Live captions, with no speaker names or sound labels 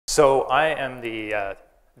So I am the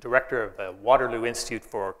director of the Waterloo Institute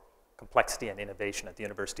for Complexity and Innovation at the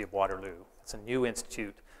University of Waterloo. It's a new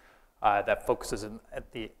institute that focuses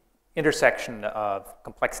at the intersection of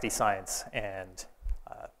complexity science and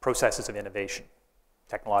processes of innovation,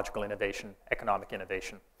 technological innovation, economic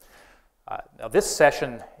innovation. Now this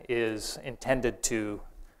session is intended to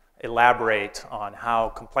elaborate on how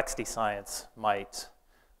complexity science might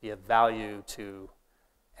be of value to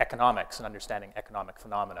economics and understanding economic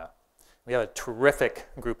phenomena. We have a terrific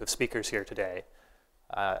group of speakers here today,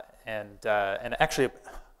 and actually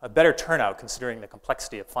a better turnout considering the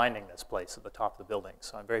complexity of finding this place at the top of the building.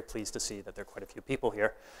 So I'm very pleased to see that there are quite a few people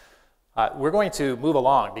here. We're going to move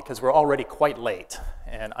along because we're already quite late,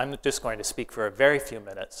 and I'm just going to speak for a very few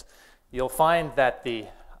minutes. You'll find that the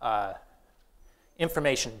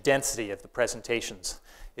information density of the presentations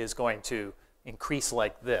is going to increase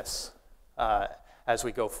like this as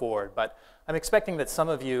we go forward. But I'm expecting that some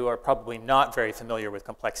of you are probably not very familiar with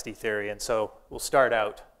complexity theory, and so we'll start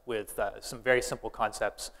out with some very simple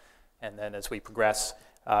concepts, and then as we progress,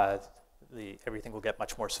 everything will get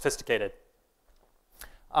much more sophisticated.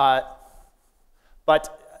 But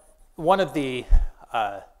one of the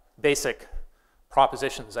basic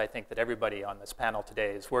propositions I think that everybody on this panel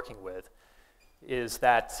today is working with is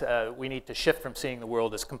that we need to shift from seeing the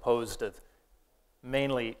world as composed of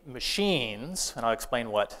mainly machines, and I'll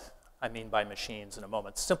explain what I mean by machines in a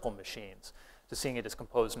moment, simple machines, to seeing it as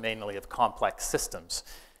composed mainly of complex systems.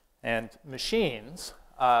 And machines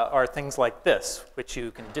are things like this, which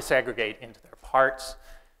you can disaggregate into their parts.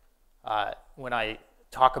 When I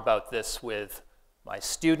talk about this with my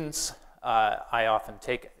students, I often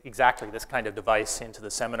take exactly this kind of device into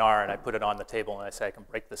the seminar and I put it on the table and I say I can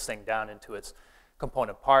break this thing down into its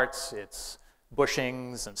component parts, its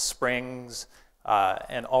bushings and springs,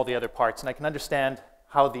 and all the other parts, and I can understand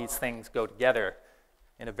how these things go together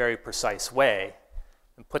in a very precise way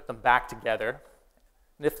and put them back together.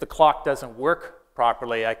 And if the clock doesn't work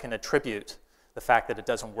properly, I can attribute the fact that it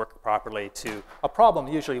doesn't work properly to a problem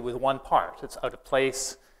usually with one part. It's out of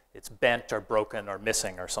place, it's bent or broken or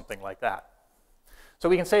missing or something like that. So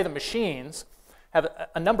we can say the machines have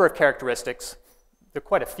a number of characteristics. There are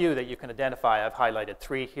quite a few that you can identify. I've highlighted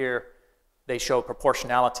 3 here. They show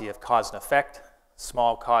proportionality of cause and effect.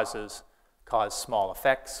 Small causes cause small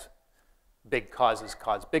effects. Big causes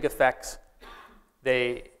cause big effects.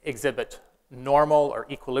 They exhibit normal or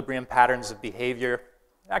equilibrium patterns of behavior.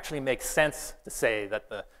 It actually makes sense to say that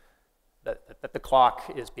the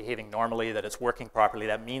clock is behaving normally, that it's working properly.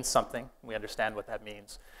 That means something. We understand what that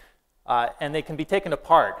means. And they can be taken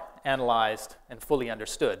apart, analyzed, and fully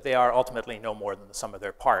understood. They are ultimately no more than the sum of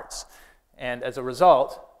their parts. And as a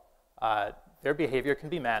result, their behavior can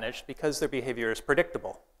be managed because their behavior is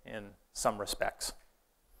predictable in some respects.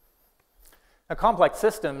 Now, complex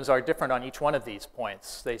systems are different on each one of these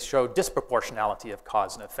points. They show disproportionality of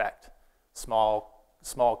cause and effect. Small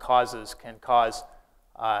causes can cause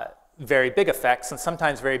very big effects, and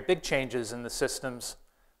sometimes very big changes in the systems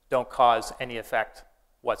don't cause any effect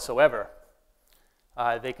whatsoever.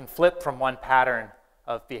 They can flip from one pattern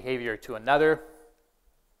of behavior to another.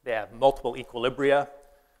 They have multiple equilibria,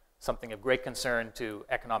 something of great concern to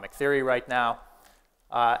economic theory right now.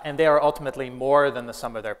 And they are ultimately more than the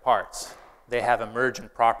sum of their parts. They have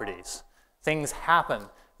emergent properties. Things happen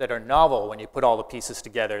that are novel when you put all the pieces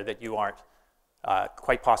together that you aren't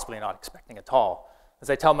quite possibly not expecting at all.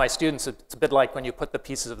 As I tell my students, it's a bit like when you put the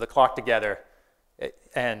pieces of the clock together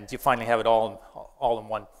and you finally have it all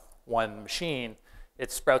in one machine.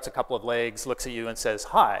 It sprouts a couple of legs, looks at you and says,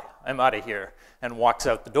 "Hi, I'm out of here," and walks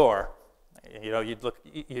out the door. You know,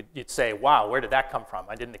 you'd say, "Wow, where did that come from?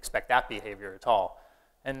 I didn't expect that behavior at all."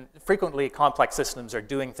 And frequently, complex systems are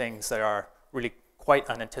doing things that are really quite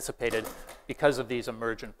unanticipated because of these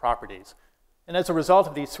emergent properties. And as a result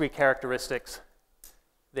of these 3 characteristics,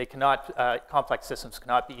 complex systems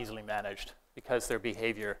cannot be easily managed because their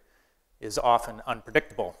behavior is often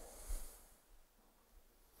unpredictable.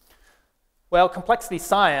 Well, complexity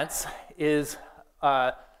science is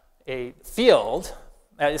a field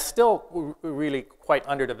that is still really quite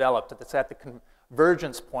underdeveloped. It's at the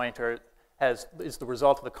convergence point, or is the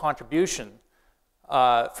result of the contribution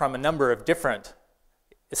from a number of different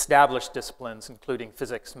established disciplines, including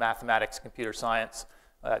physics, mathematics, computer science.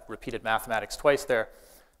 Repeated mathematics twice there.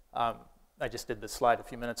 I just did this slide a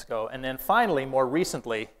few minutes ago. And then finally, more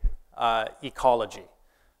recently, ecology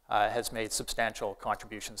has made substantial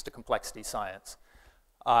contributions to complexity science.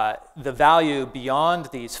 The value beyond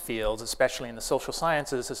these fields, especially in the social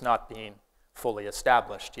sciences, has not been fully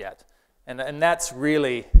established yet. And that's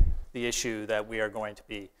really the issue that we are going to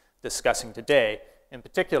be discussing today. In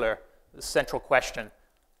particular, the central question,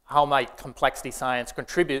 how might complexity science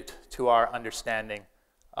contribute to our understanding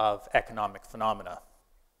of economic phenomena?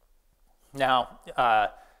 Now,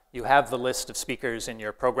 you have the list of speakers in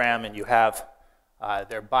your program, and you have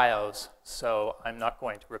their bios, so I'm not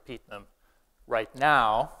going to repeat them right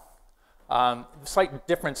now. Slight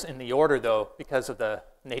difference in the order, though, because of the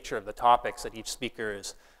nature of the topics that each speaker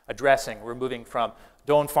is addressing. We're moving from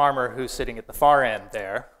Doyne Farmer, who's sitting at the far end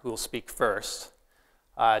there, who will speak first,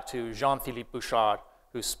 to Jean-Philippe Bouchard,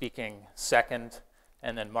 who's speaking second,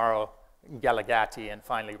 and then Mauro Galagatti, and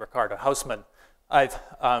finally Ricardo Hausmann. I've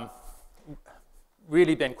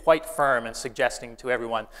really been quite firm in suggesting to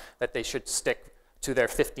everyone that they should stick to their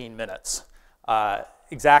 15 minutes,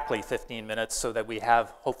 exactly 15 minutes, so that we have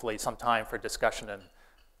hopefully some time for discussion and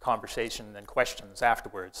conversation and questions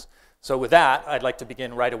afterwards. So with that, I'd like to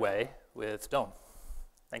begin right away with Doyne.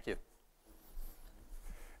 Thank you.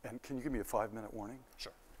 And can you give me a 5-minute warning?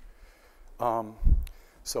 Sure.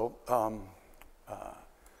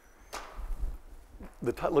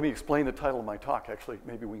 Let me explain the title of my talk. Actually,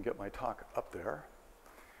 maybe we can get my talk up there.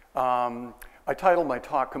 I titled my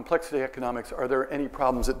talk, Complexity Economics, Are There Any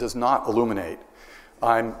Problems It Does Not Illuminate?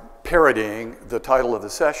 I'm parodying the title of the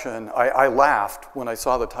session. I laughed when I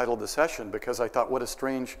saw the title of the session because I thought, what a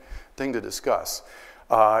strange thing to discuss.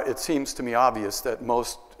 It seems to me obvious that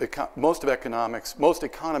most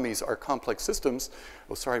economies are complex systems.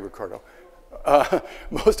 Oh, sorry, Ricardo.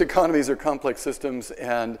 Most economies are complex systems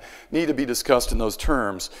and need to be discussed in those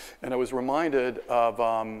terms. And I was reminded of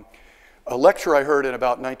a lecture I heard in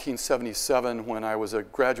about 1977 when I was a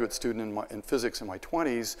graduate student in physics in my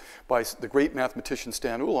 20s by the great mathematician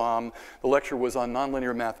Stan Ulam. The lecture was on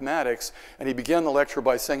nonlinear mathematics, and he began the lecture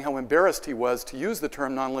by saying how embarrassed he was to use the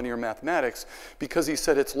term nonlinear mathematics because he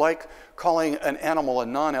said it's like calling an animal a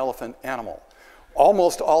non-elephant animal.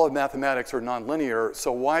 Almost all of mathematics are nonlinear,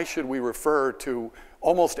 so why should we refer to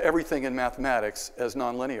almost everything in mathematics as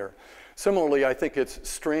nonlinear? Similarly, I think it's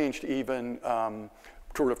strange to even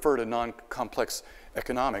to refer to non-complex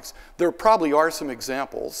economics. There probably are some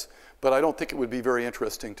examples, but I don't think it would be very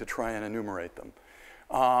interesting to try and enumerate them.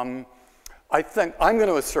 I think I'm going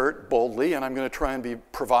to assert boldly, and I'm going to try and be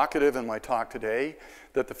provocative in my talk today,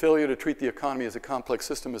 that the failure to treat the economy as a complex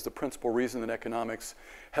system is the principal reason that economics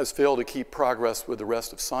has failed to keep progress with the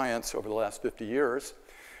rest of science over the last 50 years.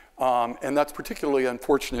 And that's particularly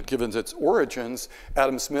unfortunate given its origins.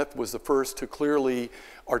 Adam Smith was the first to clearly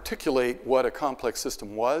articulate what a complex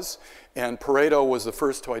system was, and Pareto was the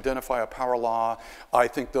first to identify a power law. I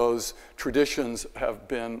think those traditions have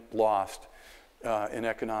been lost in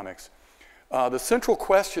economics. The central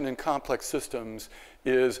question in complex systems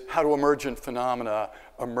is how do emergent phenomena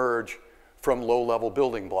emerge from low-level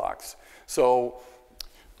building blocks. So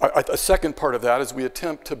a second part of that is we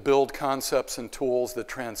attempt to build concepts and tools that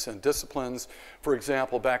transcend disciplines. For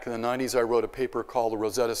example, back in the 90s, I wrote a paper called The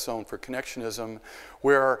Rosetta Stone for Connectionism,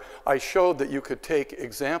 where I showed that you could take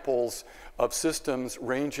examples of systems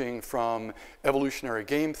ranging from evolutionary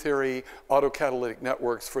game theory, autocatalytic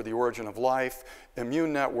networks for the origin of life,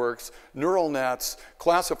 immune networks, neural nets,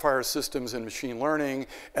 classifier systems in machine learning,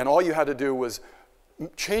 and all you had to do was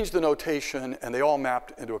change the notation, and they all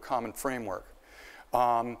mapped into a common framework.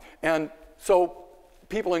 And so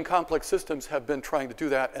people in complex systems have been trying to do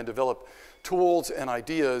that and develop tools and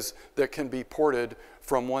ideas that can be ported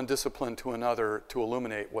from one discipline to another to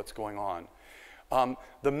illuminate what's going on.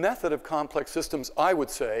 The method of complex systems, I would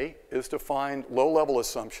say, is to find low-level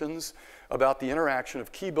assumptions about the interaction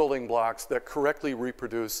of key building blocks that correctly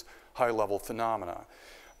reproduce high-level phenomena.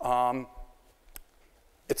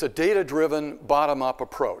 It's a data-driven, bottom-up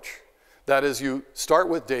approach. That is, you start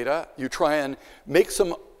with data, you try and make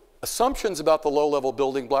some assumptions about the low-level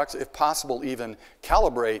building blocks, if possible even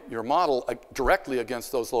calibrate your model directly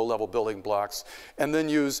against those low-level building blocks, and then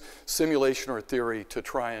use simulation or theory to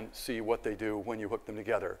try and see what they do when you hook them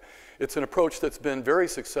together. It's an approach that's been very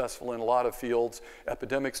successful in a lot of fields: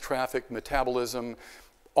 epidemics, traffic, metabolism,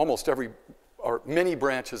 almost many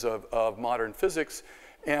branches of modern physics,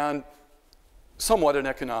 and somewhat in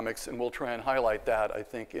economics, and we'll try and highlight that, I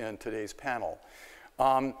think, in today's panel.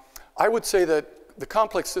 I would say that the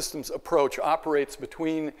complex systems approach operates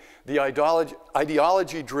between the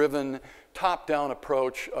ideology-driven, top-down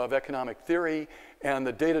approach of economic theory and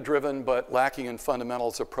the data-driven but lacking in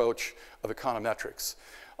fundamentals approach of econometrics.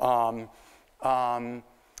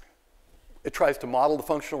 It tries to model the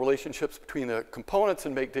functional relationships between the components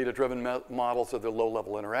and make data-driven models of their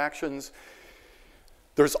low-level interactions.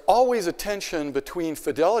 There's always a tension between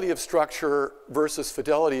fidelity of structure versus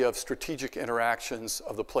fidelity of strategic interactions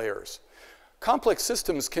of the players. Complex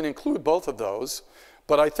systems can include both of those,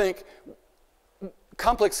 but I think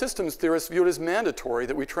complex systems theorists view it as mandatory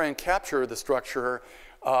that we try and capture the structure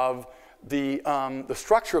of the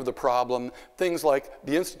structure of the problem, things like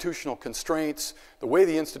the institutional constraints, the way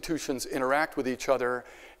the institutions interact with each other,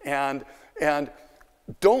 and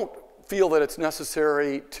don't feel that it's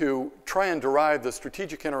necessary to try and derive the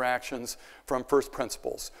strategic interactions from first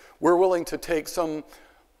principles. We're willing to take some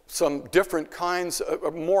different kinds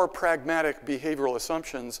of more pragmatic behavioral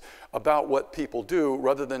assumptions about what people do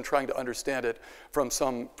rather than trying to understand it from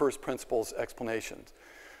some first principles explanations.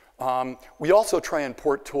 We also try and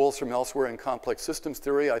port tools from elsewhere in complex systems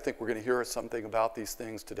theory. I think we're going to hear something about these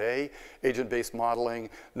things today. Agent-based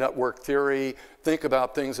modeling, network theory, think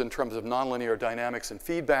about things in terms of nonlinear dynamics and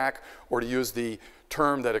feedback, or to use the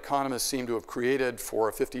term that economists seem to have created for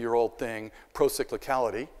a 50-year-old thing,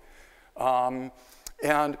 procyclicality.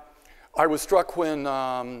 And I was struck when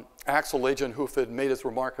Axel Lejenhoof had made his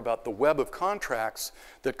remark about the web of contracts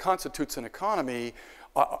that constitutes an economy.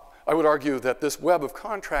 I would argue that this web of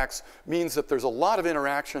contracts means that there's a lot of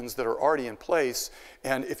interactions that are already in place,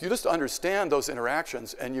 and if you just understand those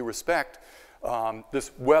interactions and you respect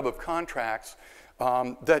this web of contracts,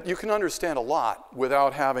 that you can understand a lot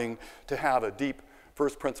without having to have a deep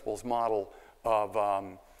first principles model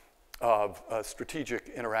of strategic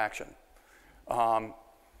interaction. Now,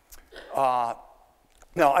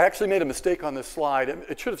 I actually made a mistake on this slide.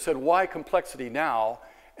 It should have said, why complexity now,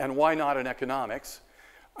 and why not in economics?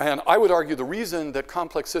 And I would argue the reason that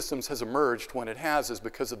complex systems has emerged when it has is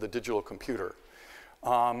because of the digital computer.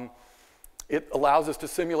 It allows us to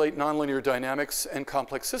simulate nonlinear dynamics and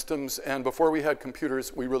complex systems, and before we had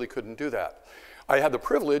computers, we really couldn't do that. I had the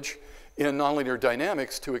privilege in nonlinear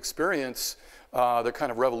dynamics to experience the kind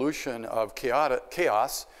of revolution of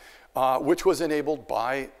chaos, which was enabled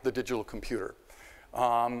by the digital computer.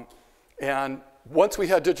 And once we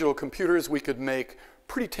had digital computers, we could make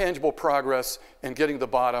pretty tangible progress in getting to the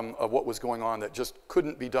bottom of what was going on that just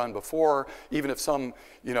couldn't be done before. Even if some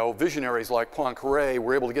visionaries like Poincaré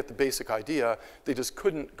were able to get the basic idea, they just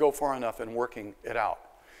couldn't go far enough in working it out.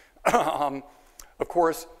 Of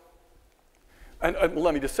course, and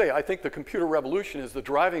let me just say, I think the computer revolution is the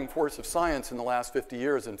driving force of science in the last 50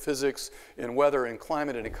 years in physics, in weather, in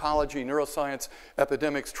climate, in ecology, neuroscience,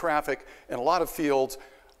 epidemics, traffic, in a lot of fields.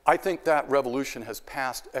 I think that revolution has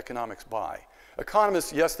passed economics by.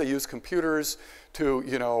 Economists, yes, they use computers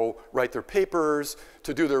to, write their papers,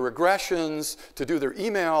 to do their regressions, to do their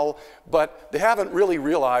email, but they haven't really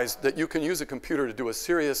realized that you can use a computer to do a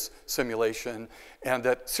serious simulation, and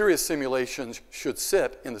that serious simulations should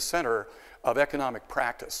sit in the center of economic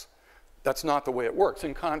practice. That's not the way it works.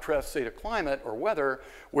 In contrast, say, to climate or weather,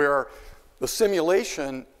 where the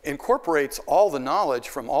simulation incorporates all the knowledge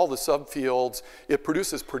from all the subfields. It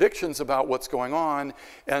produces predictions about what's going on,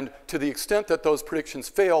 and to the extent that those predictions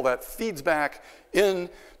fail, that feeds back in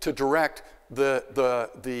to direct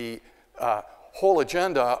the whole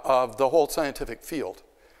agenda of the whole scientific field.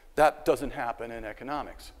 That doesn't happen in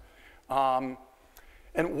economics.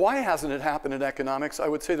 And why hasn't it happened in economics? I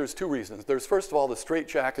would say there's two reasons. There's, first of all, the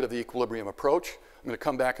straitjacket of the equilibrium approach. I'm going to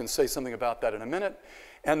come back and say something about that in a minute.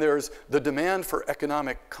 And there's the demand for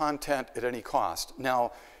economic content at any cost.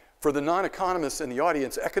 Now, for the non-economists in the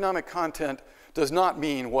audience, economic content does not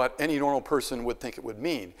mean what any normal person would think it would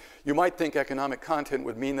mean. You might think economic content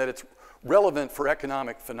would mean that it's relevant for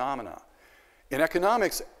economic phenomena. In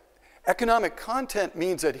economics, economic content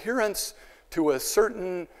means adherence to a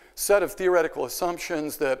certain set of theoretical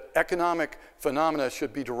assumptions that economic phenomena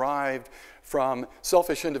should be derived from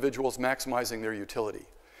selfish individuals maximizing their utility.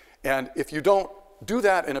 And if you don't do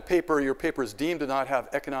that in a paper, your paper is deemed to not have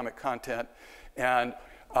economic content, and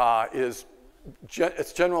it's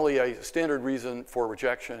generally a standard reason for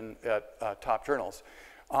rejection at top journals.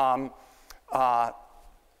 I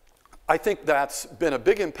think that's been a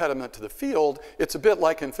big impediment to the field. It's a bit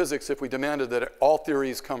like in physics if we demanded that all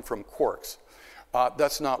theories come from quarks.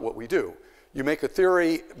 That's not what we do. You make a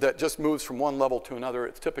theory that just moves from one level to another.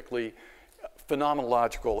 It's typically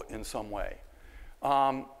phenomenological in some way.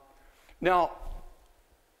 Now,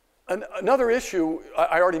 another issue,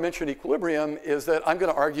 I already mentioned equilibrium, is that I'm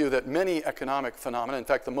going to argue that many economic phenomena, in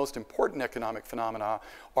fact, the most important economic phenomena,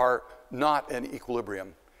 are not in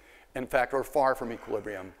equilibrium. In fact, are far from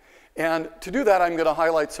equilibrium. And to do that, I'm going to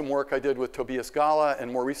highlight some work I did with Tobias Gala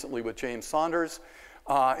and more recently with James Saunders,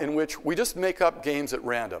 in which we just make up games at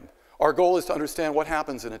random. Our goal is to understand what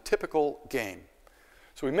happens in a typical game.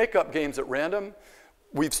 So we make up games at random.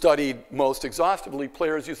 We've studied most exhaustively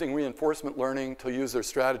players using reinforcement learning to use their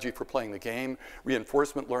strategy for playing the game.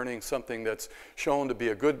 Reinforcement learning, something that's shown to be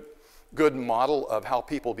a good model of how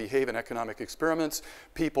people behave in economic experiments.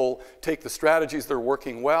 People take the strategies that are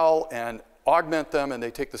working well and augment them, and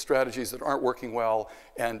they take the strategies that aren't working well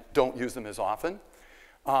and don't use them as often.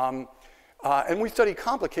 And we study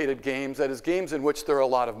complicated games, that is, games in which there are a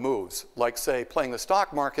lot of moves, like, say, playing the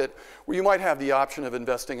stock market, where you might have the option of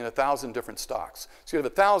investing in 1,000 different stocks. So you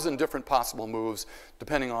have 1,000 different possible moves,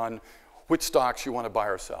 depending on which stocks you want to buy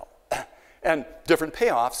or sell. And different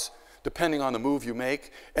payoffs, depending on the move you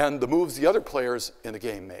make and the moves the other players in the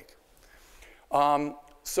game make.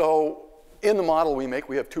 So in the model we make,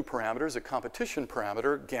 we have two parameters, a competition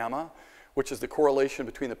parameter, gamma, which is the correlation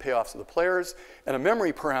between the payoffs of the players, and a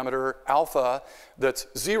memory parameter, alpha, that's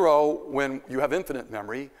 0 when you have infinite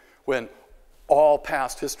memory, when all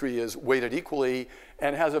past history is weighted equally,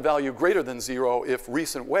 and has a value greater than 0 if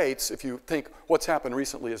recent weights, if you think what's happened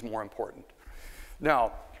recently is more important.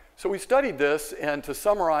 Now, so we studied this, and to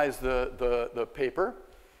summarize the paper,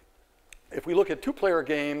 if we look at two-player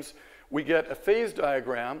games, we get a phase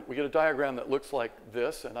diagram. We get a diagram that looks like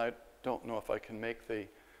this, and I don't know if I can make the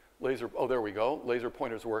laser, oh, there we go, laser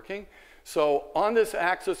pointer's working. So on this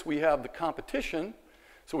axis, we have the competition.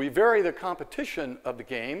 So we vary the competition of the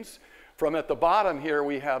games. From at the bottom here,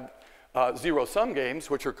 we have zero-sum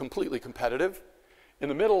games, which are completely competitive. In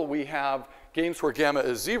the middle, we have games where gamma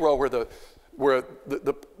is 0, where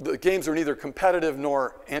the games are neither competitive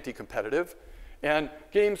nor anti-competitive. And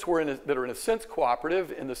games that are in a sense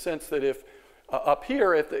cooperative, in the sense that if up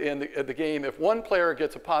here at the game, if one player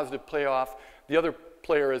gets a positive payoff, the other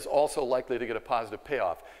player is also likely to get a positive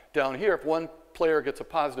payoff. Down here, if one player gets a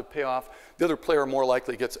positive payoff, the other player more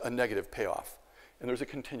likely gets a negative payoff. And there's a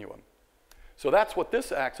continuum. So that's what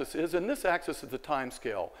this axis is, and this axis is the time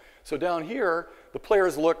scale. So down here, the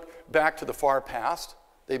players look back to the far past.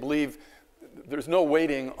 They believe there's no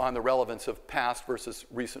weighting on the relevance of past versus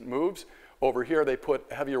recent moves. Over here, they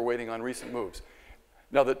put heavier weighting on recent moves.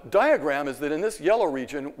 Now, the diagram is that in this yellow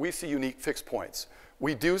region, we see unique fixed points.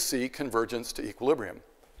 We do see convergence to equilibrium.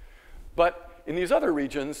 But in these other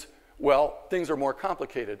regions, well, things are more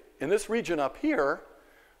complicated. In this region up here,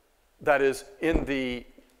 that is in the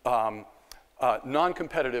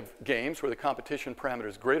non-competitive games where the competition parameter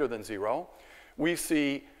is greater than 0, we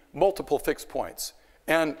see multiple fixed points.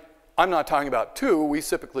 And I'm not talking about 2, we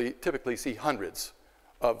typically see hundreds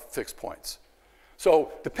of fixed points.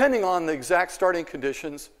 So depending on the exact starting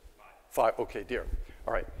conditions, 5, okay, dear,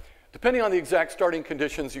 all right. Depending on the exact starting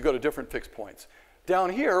conditions, you go to different fixed points. Down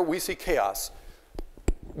here, we see chaos.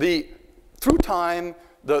 Through time,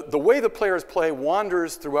 the way the players play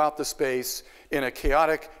wanders throughout the space in a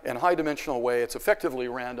chaotic and high-dimensional way. It's effectively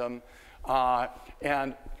random.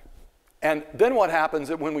 And then what happens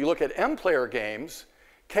is when we look at M-player games,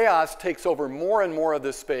 chaos takes over more and more of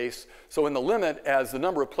this space. So in the limit, as the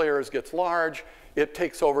number of players gets large, it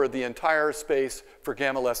takes over the entire space for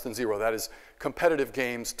gamma less than 0. That is, competitive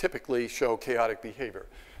games typically show chaotic behavior.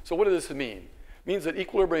 So what does this mean? It means that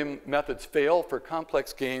equilibrium methods fail for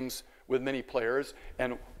complex games with many players.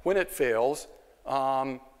 And when it fails,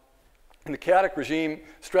 in the chaotic regime,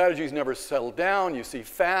 strategies never settle down. You see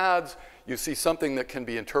fads. You see something that can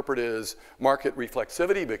be interpreted as market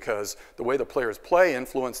reflexivity because the way the players play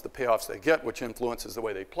influence the payoffs they get, which influences the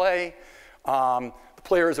way they play. The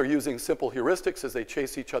players are using simple heuristics as they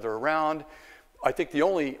chase each other around. I think the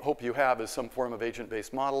only hope you have is some form of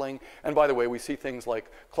agent-based modeling. And by the way, we see things like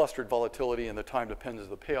clustered volatility and the time dependence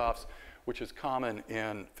of the payoffs, which is common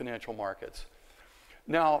in financial markets.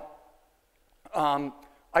 Now,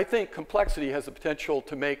 I think complexity has the potential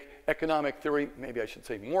to make economic theory, maybe I should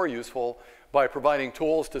say more useful, by providing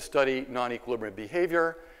tools to study non-equilibrium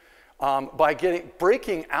behavior, by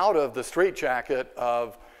breaking out of the straitjacket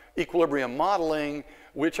of equilibrium modeling,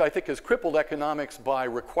 which I think has crippled economics by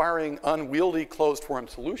requiring unwieldy closed-form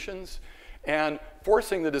solutions and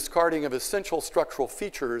forcing the discarding of essential structural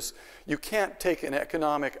features. You can't take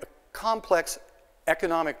a complex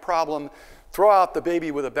economic problem, throw out the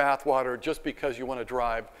baby with the bathwater just because you want to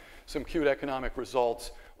drive some cute economic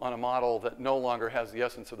results on a model that no longer has the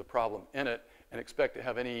essence of the problem in it and expect to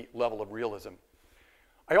have any level of realism.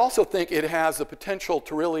 I also think it has the potential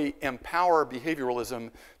to really empower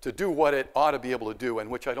behavioralism to do what it ought to be able to do, and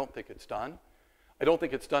which I don't think it's done. I don't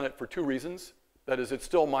think it's done it for two reasons. That is, it's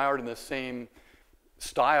still mired in the same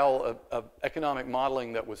style of economic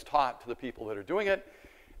modeling that was taught to the people that are doing it.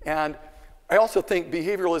 And I also think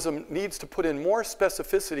behavioralism needs to put in more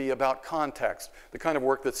specificity about context, the kind of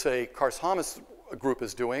work that, say, Karshamas group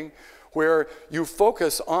is doing, where you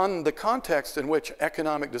focus on the context in which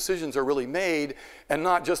economic decisions are really made and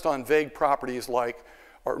not just on vague properties like,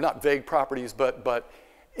 or not vague properties, but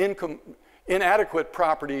inadequate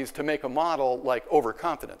properties to make a model like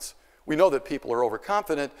overconfidence, We know that people are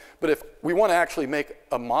overconfident, but if we want to actually make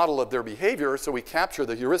a model of their behavior so we capture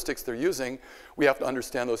the heuristics they're using, we have to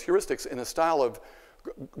understand those heuristics in the style of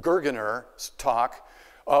Gergener's talk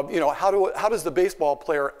of, how does the baseball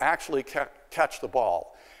player actually catch the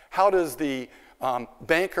ball? How does the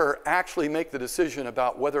banker actually make the decision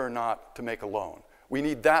about whether or not to make a loan? We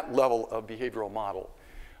need that level of behavioral model.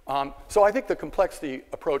 So I think the complexity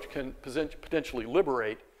approach can potentially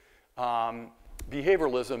liberate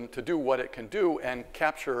behavioralism to do what it can do and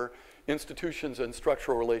capture institutions and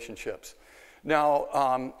structural relationships.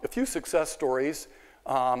 Now, a few success stories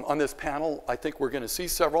on this panel. I think we're going to see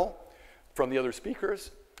several from the other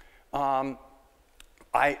speakers.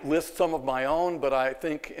 I list some of my own, but I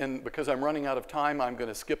think because I'm running out of time, I'm going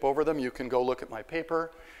to skip over them. You can go look at my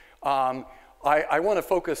paper. I want to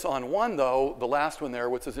focus on one, though, the last one there,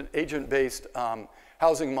 which is an agent-based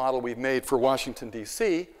housing model we've made for Washington,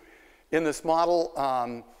 D.C. In this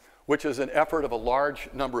model, which is an effort of a large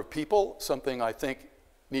number of people, something I think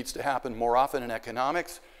needs to happen more often in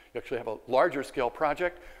economics. You actually have a larger scale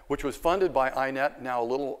project, which was funded by INET now a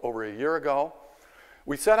little over a year ago.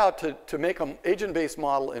 We set out to make an agent-based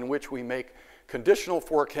model in which we make conditional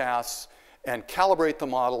forecasts and calibrate the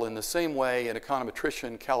model in the same way an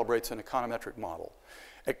econometrician calibrates an econometric model.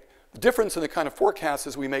 The difference in the kind of forecasts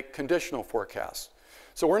is we make conditional forecasts.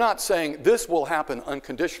 So we're not saying this will happen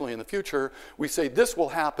unconditionally in the future. We say this will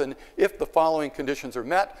happen if the following conditions are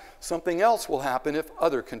met. Something else will happen if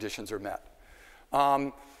other conditions are met.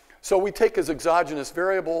 So we take as exogenous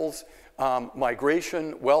variables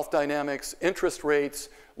migration, wealth dynamics, interest rates,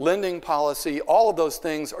 lending policy. All of those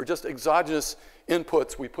things are just exogenous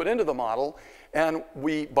inputs we put into the model. And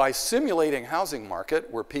we, by simulating housing market,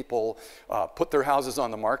 where people put their houses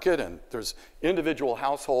on the market, and there's individual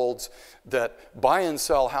households that buy and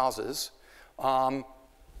sell houses,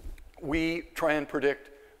 we try and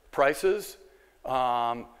predict prices,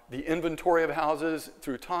 the inventory of houses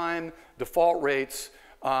through time, default rates,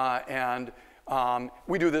 and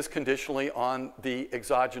we do this conditionally on the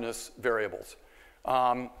exogenous variables.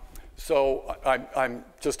 So I'm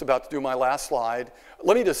just about to do my last slide.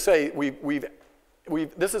 Let me just say,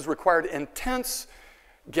 this has required intense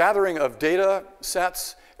gathering of data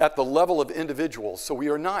sets at the level of individuals. So we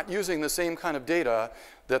are not using the same kind of data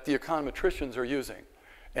that the econometricians are using.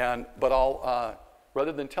 But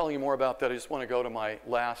rather than telling you more about that, I just want to go to my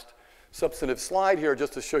last substantive slide here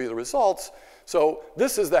just to show you the results. So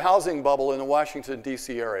this is the housing bubble in the Washington,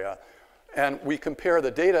 D.C. area. And we compare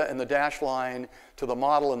the data in the dashed line to the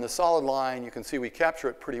model in the solid line. You can see we capture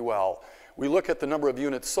it pretty well. We look at the number of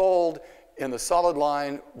units sold in the solid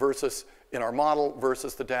line versus in our model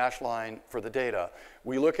versus the dashed line for the data.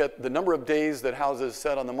 We look at the number of days that houses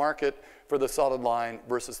set on the market for the solid line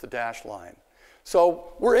versus the dashed line.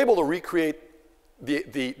 So we're able to recreate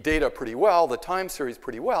the data pretty well, the time series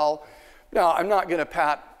pretty well. Now, I'm not going to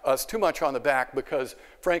pat us too much on the back because,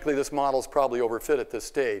 frankly, this model is probably overfit at this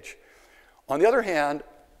stage. On the other hand,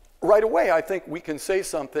 right away, I think we can say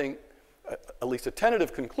something, at least a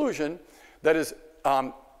tentative conclusion, that is,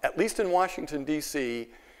 at least in Washington, D.C.,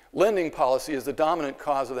 lending policy is the dominant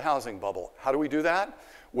cause of the housing bubble. How do we do that?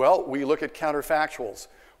 Well, we look at counterfactuals.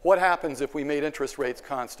 What happens if we made interest rates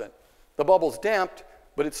constant? The bubble's damped,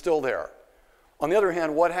 but it's still there. On the other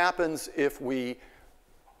hand, what happens if we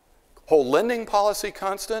hold lending policy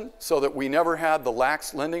constant so that we never had the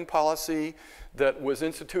lax lending policy that was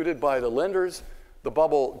instituted by the lenders? The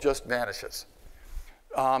bubble just vanishes.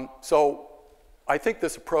 So I think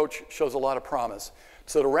this approach shows a lot of promise.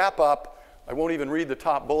 So to wrap up, I won't even read the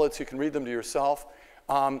top bullets. You can read them to yourself.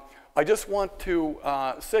 I just want to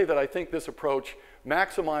say that I think this approach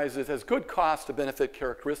maximizes, has good cost to benefit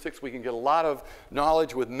characteristics. We can get a lot of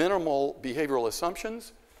knowledge with minimal behavioral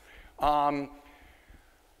assumptions.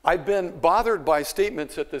 I've been bothered by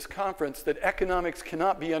statements at this conference that economics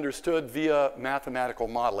cannot be understood via mathematical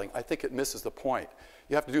modeling. I think it misses the point.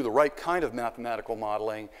 You have to do the right kind of mathematical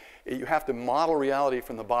modeling. You have to model reality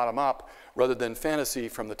from the bottom up rather than fantasy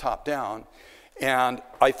from the top down. And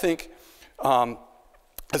I think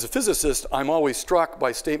as a physicist, I'm always struck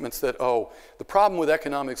by statements that, oh, the problem with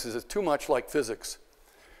economics is it's too much like physics.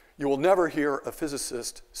 You will never hear a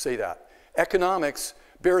physicist say that. Economics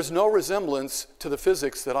bears no resemblance to the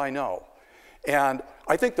physics that I know. And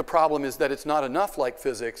I think the problem is that it's not enough like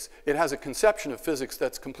physics. It has a conception of physics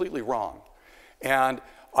that's completely wrong. And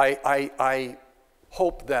I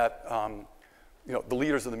hope that the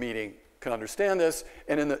leaders of the meeting can understand this.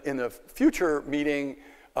 And in the future meeting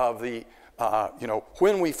of the,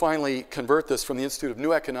 when we finally convert this from the Institute of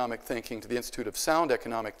New Economic Thinking to the Institute of Sound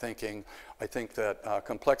Economic Thinking, I think that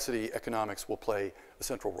complexity economics will play a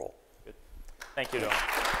central role. Thank you, Doyne.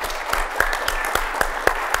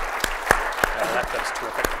 That's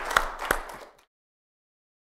terrific.